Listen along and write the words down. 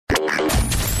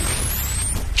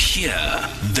Here,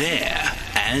 there,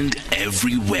 and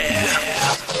everywhere.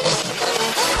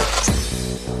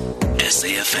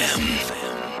 SAFM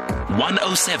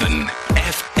 107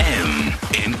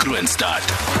 FM in Kroonstad.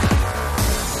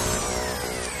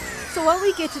 So while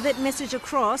we get that message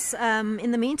across,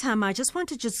 in the meantime, I just want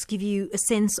to give you a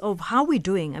sense of how we're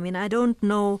doing. I mean, I don't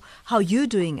know how you're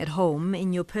doing at home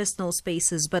in your personal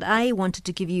spaces, but I wanted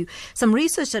to give you some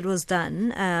research that was done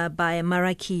by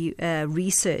Meraki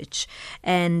Research.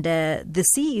 And the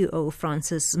CEO,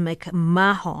 Francis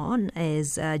MacMahon,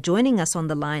 is joining us on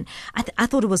the line. I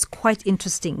thought it was quite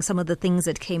interesting, some of the things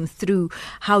that came through,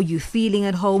 how you're feeling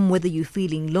at home, whether you're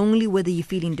feeling lonely, whether you're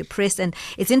feeling depressed. And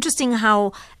it's interesting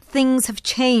how things have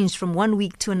changed from one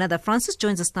week to another. Francis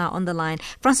joins us now on the line.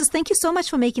 Francis, thank you so much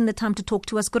for making the time to talk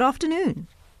to us. Good afternoon.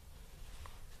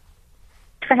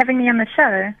 For having me on the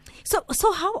show.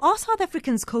 So how are South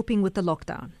Africans coping with the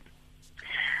lockdown?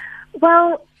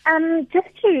 Well, just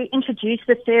to introduce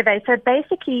the survey, so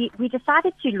basically we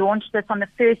decided to launch this on the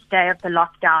first day of the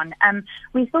lockdown.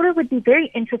 We thought it would be very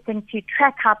interesting to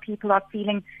track how people are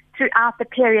feeling throughout the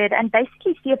period and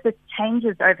basically see if this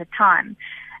changes over time.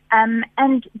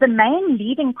 And the main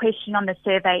leading question on the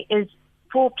survey is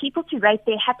for people to rate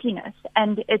their happiness,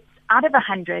 and it's out of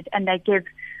 100, and they give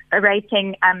a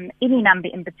rating, any number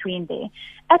in between there.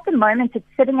 At the moment, it's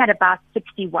sitting at about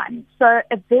 61. So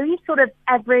a very sort of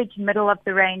average, middle of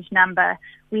the range number.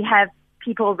 We have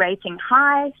people rating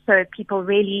high, so people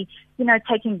really,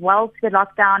 taking well to the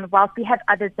lockdown, whilst we have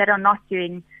others that are not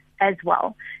doing as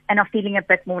well and are feeling a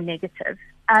bit more negative.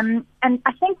 And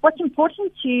I think what's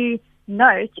important to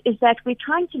note is that we're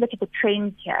trying to look at the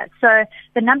trends here. So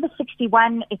the number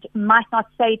 61, it might not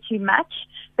say too much,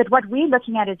 but what we're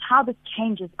looking at is how this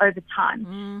changes over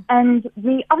time. And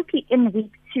we're obviously in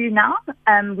week 2 now.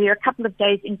 We're a couple of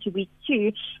days into week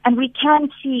 2, and we can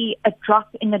see a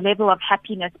drop in the level of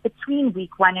happiness between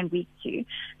week 1 and week 2.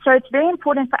 So it's very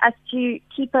important for us to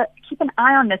keep an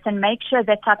eye on this and make sure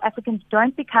that South Africans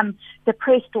don't become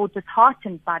depressed or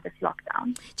disheartened by this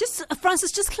lockdown.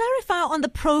 Francis, just clarify on the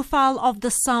profile of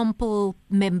the sample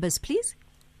members, please.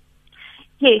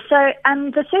 Yeah, so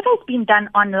the survey's been done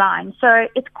online, so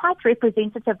it's quite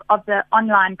representative of the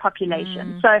online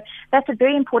population. So that's a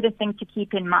very important thing to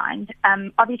keep in mind.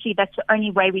 Obviously, that's the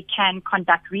only way we can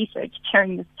conduct research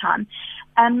during this time.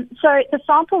 So the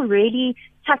sample really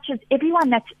touches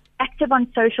everyone that's active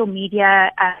on social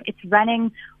media. It's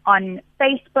running on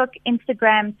Facebook,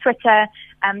 Instagram, Twitter.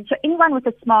 So anyone with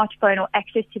a smartphone or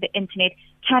access to the internet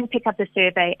can pick up the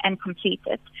survey and complete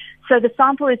it. So the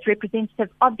sample is representative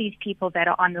of these people that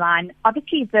are online.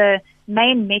 Obviously, the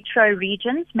main metro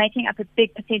regions making up a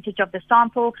big percentage of the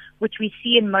sample, which we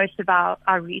see in most of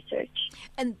our research.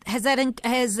 And has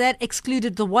that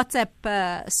excluded the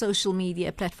WhatsApp social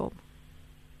media platform?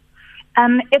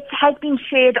 It has been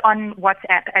shared on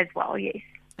WhatsApp as well, yes.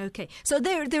 Okay, so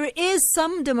there is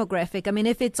some demographic. I mean,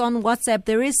 if it's on WhatsApp,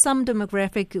 there is some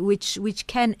demographic which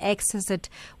can access it,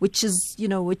 which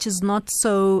is not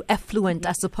so affluent,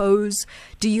 I suppose.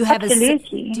 Do you have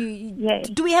Absolutely.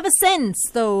 Do we have a sense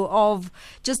though of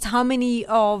just how many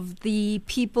of the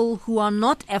people who are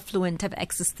not affluent have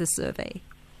accessed the survey?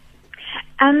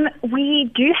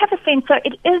 We do have a sense, so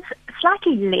it is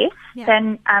slightly less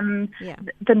than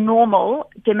the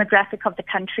normal demographic of the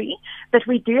country, but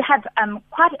we do have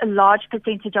quite a large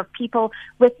percentage of people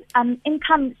with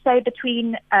income, say,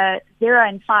 between 0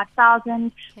 and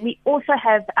 5,000. Okay. We also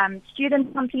have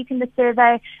students completing the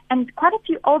survey and quite a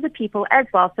few older people as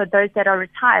well, so those that are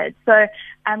retired. So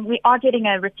we are getting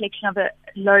a reflection of the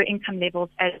low income levels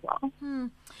as well.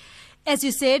 As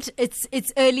you said,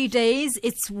 it's early days.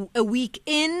 It's a week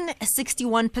in.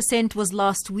 61% was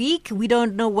last week. We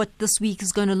don't know what this week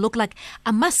is going to look like.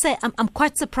 I must say, I'm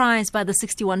quite surprised by the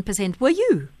 61%. Were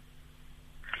you?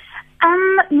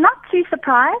 Not too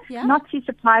surprised. Yeah. Not too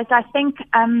surprised. I think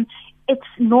it's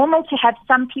normal to have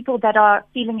some people that are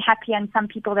feeling happy and some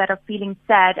people that are feeling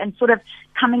sad and sort of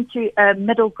coming to a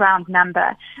middle ground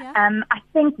number. Yeah. I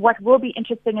think what will be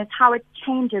interesting is how it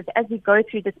changes as we go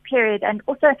through this period and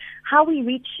also how we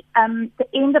reach the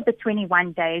end of the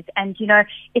 21 days and,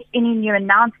 if any new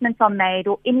announcements are made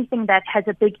or anything that has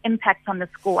a big impact on the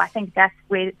score. I think that's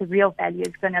where the real value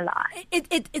is going to lie.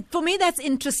 For me, that's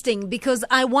interesting because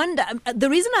I wonder, the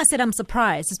reason I said I'm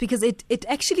surprised is because it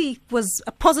actually was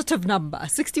a positive number.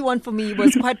 61 for me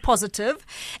was quite positive,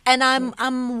 and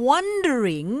I'm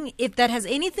wondering if that has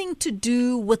anything to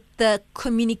do with the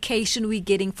communication we're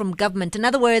getting from government. In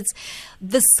other words,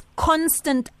 this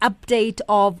constant update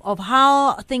of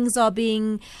how things are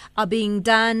being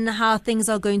done, how things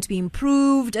are going to be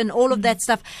improved, and all of that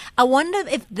stuff. I wonder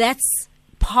if that's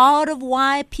part of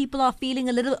why people are feeling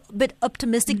a little bit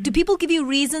optimistic? Do people give you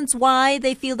reasons why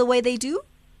they feel the way they do?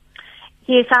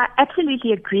 Yes, I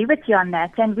absolutely agree with you on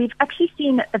that. And we've actually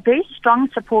seen a very strong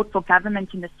support for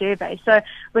government in the survey. So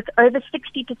with over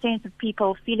 60% of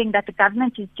people feeling that the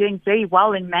government is doing very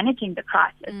well in managing the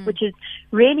crisis, which is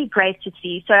really great to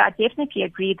see. So I definitely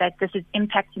agree that this is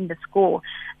impacting the score.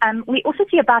 We also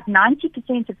see about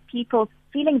 90% of people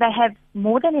feeling they have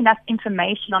more than enough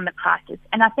information on the crisis.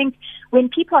 And I think when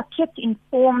people are kept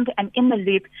informed and in the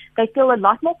loop, they feel a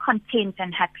lot more content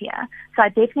and happier. So I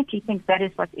definitely think that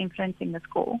is what's influencing the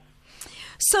score.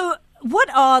 So what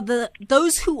are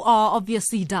those who are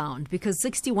obviously down, because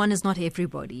 61 is not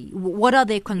everybody, what are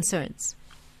their concerns?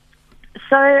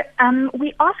 So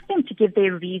we ask them to give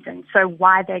their reasons, so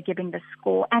why they're giving the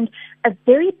score. And a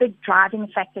very big driving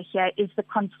factor here is the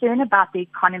concern about the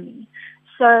economy.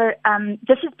 So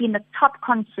this has been the top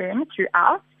concern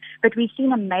throughout, but we've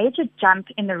seen a major jump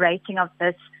in the rating of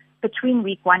this between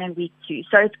week 1 and week 2.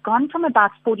 So it's gone from about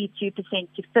 42%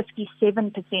 to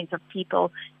 57% of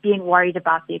people being worried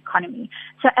about the economy.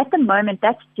 So at the moment,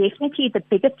 that's definitely the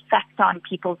biggest factor on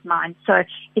people's minds. So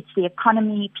it's the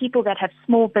economy, people that have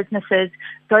small businesses,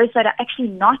 those that are actually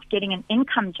not getting an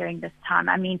income during this time.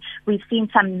 I mean, we've seen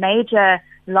some major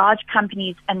large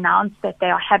companies announce that they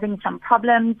are having some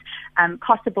problems,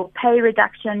 possible pay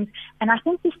reductions. And I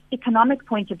think this economic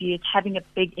point of view is having a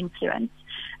big influence.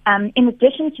 In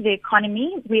addition to the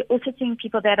economy, we're also seeing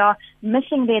people that are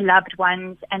missing their loved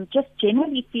ones and just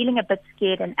generally feeling a bit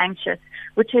scared and anxious,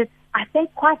 which is, I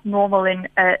think, quite normal in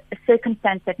a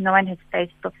circumstance that no one has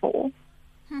faced before.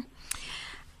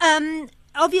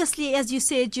 Obviously, as you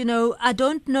said, I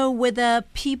don't know whether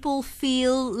people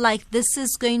feel like this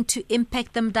is going to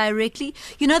impact them directly.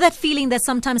 You know that feeling that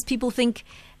sometimes people think,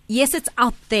 yes, it's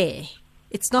out there.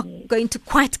 It's not going to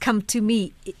quite come to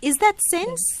me. Is that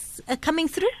sense coming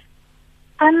through?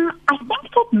 I think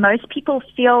that most people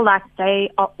feel like they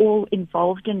are all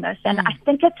involved in this. And I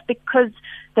think it's because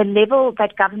the level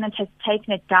that government has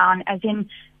taken it down, as in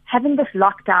having this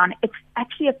lockdown, it's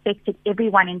actually affected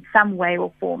everyone in some way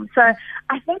or form. So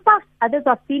I think whilst others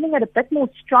are feeling it a bit more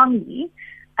strongly,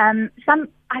 I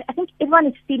think everyone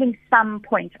is feeling some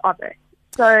point of it.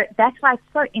 So that's why it's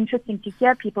so interesting to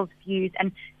hear people's views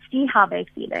and see how they're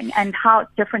feeling and how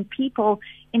different people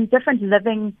in different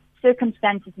living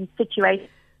circumstances and situations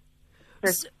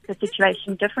the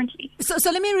situation differently. So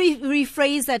let me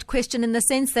rephrase that question in the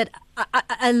sense that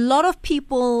a lot of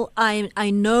people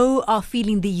I know are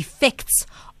feeling the effects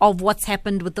of what's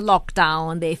happened with the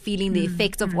lockdown. They're feeling the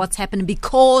effects of what's happened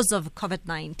because of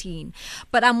COVID-19.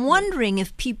 But I'm wondering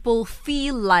if people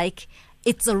feel like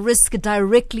it's a risk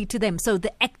directly to them. So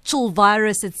the actual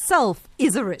virus itself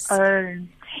is a risk.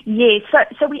 Yes.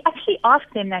 So we actually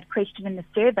asked them that question in the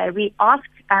survey. We asked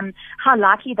how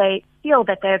likely they feel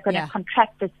that they're going to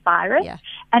contract this virus.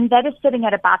 And that is sitting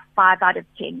at about 5 out of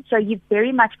 10. So you've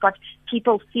very much got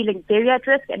people feeling very at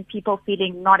risk and people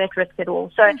feeling not at risk at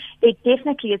all. So there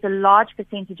definitely is a large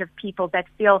percentage of people that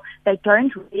feel they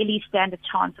don't really stand a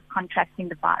chance of contracting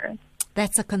the virus.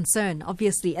 That's a concern,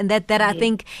 obviously. And that I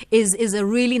think is a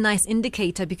really nice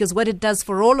indicator, because what it does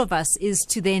for all of us is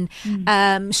to then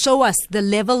show us the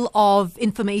level of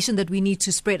information that we need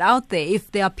to spread out there.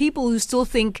 If there are people who still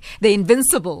think they're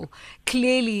invincible,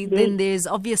 clearly then there's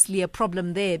obviously a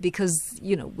problem there, because,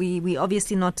 we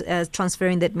obviously not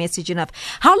transferring that message enough.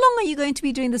 How long are you going to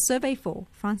be doing the survey for,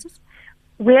 Francis?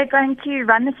 We're going to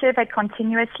run the survey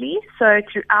continuously, so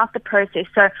throughout the process.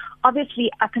 So obviously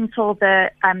up until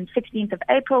the 16th of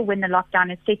April, when the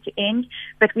lockdown is set to end,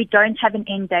 but we don't have an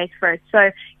end date for it. So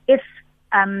if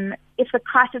the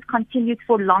crisis continues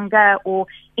for longer or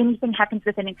anything happens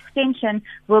with an extension,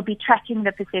 we'll be tracking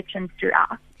the perceptions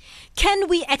throughout. Can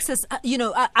we access,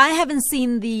 I haven't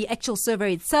seen the actual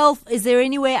survey itself. Is there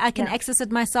any way I can access it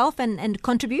myself and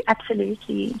contribute?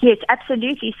 Absolutely. Yes,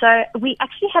 absolutely. So we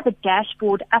actually have a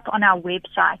dashboard up on our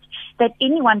website that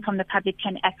anyone from the public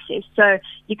can access. So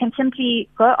you can simply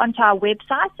go onto our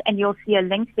website and you'll see a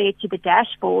link there to the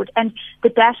dashboard, and the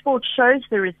dashboard shows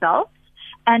the results.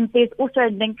 And there's also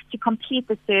a link to complete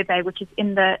the survey, which is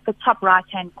in the top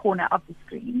right-hand corner of the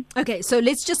screen. Okay, so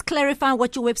let's just clarify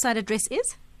what your website address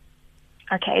is.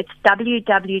 Okay, it's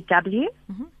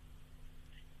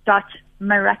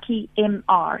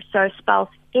www.merakimr, so spells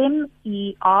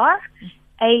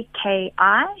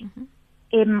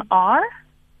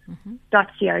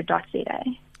MERAKIMR.co.za.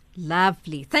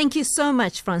 Lovely. Thank you so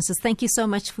much, Frances. Thank you so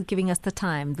much for giving us the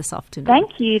time this afternoon.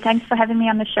 Thank you. Thanks for having me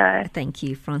on the show. Thank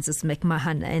you, Frances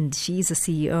MacMahon, and she's the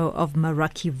CEO of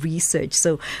Meraki Research.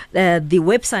 So the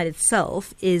website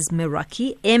itself is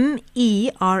Meraki,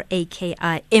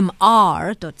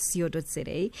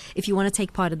 MERAKIMR.co.za. If you want to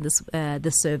take part in this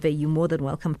survey, you're more than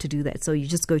welcome to do that. So you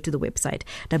just go to the website,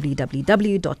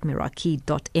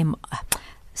 www.meraki.m.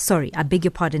 Sorry, I beg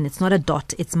your pardon. It's not a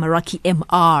dot. It's merakimr.co.za.